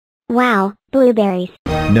Wow, blueberries.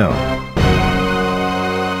 No.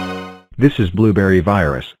 This is blueberry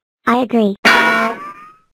virus. I agree.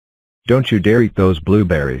 Don't you dare eat those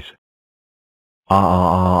blueberries. Ah.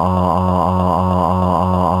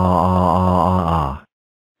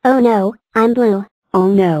 Oh no, I'm blue. Oh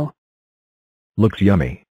no. Looks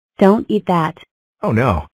yummy. Don't eat that. Oh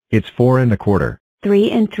no, it's 4 1/4. 3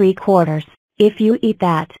 3/4. If you eat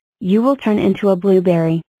that, you will turn into a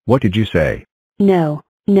blueberry. What did you say? No,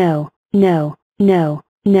 no, no, no,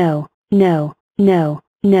 no, no, no,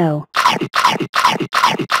 no.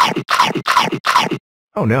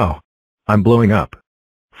 Oh no. I'm blowing up.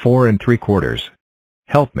 4 3/4.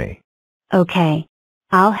 Help me. Okay.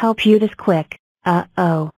 I'll help you this quick.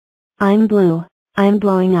 Uh-oh. I'm blue. I'm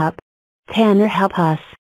blowing up. Tanner, help us.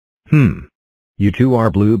 You two are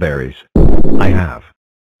blueberries. I have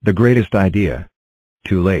the greatest idea.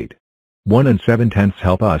 Too late. 1 7/10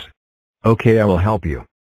 help us. Okay, I will help you.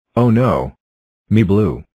 Oh no. Me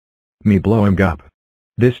blue. Me blowing up.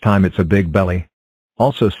 This time it's a big belly.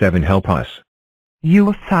 Also 7 help us.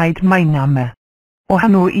 You side my number. Og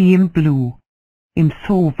han er en blue.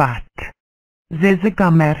 So what? There's a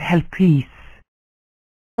gamer help please.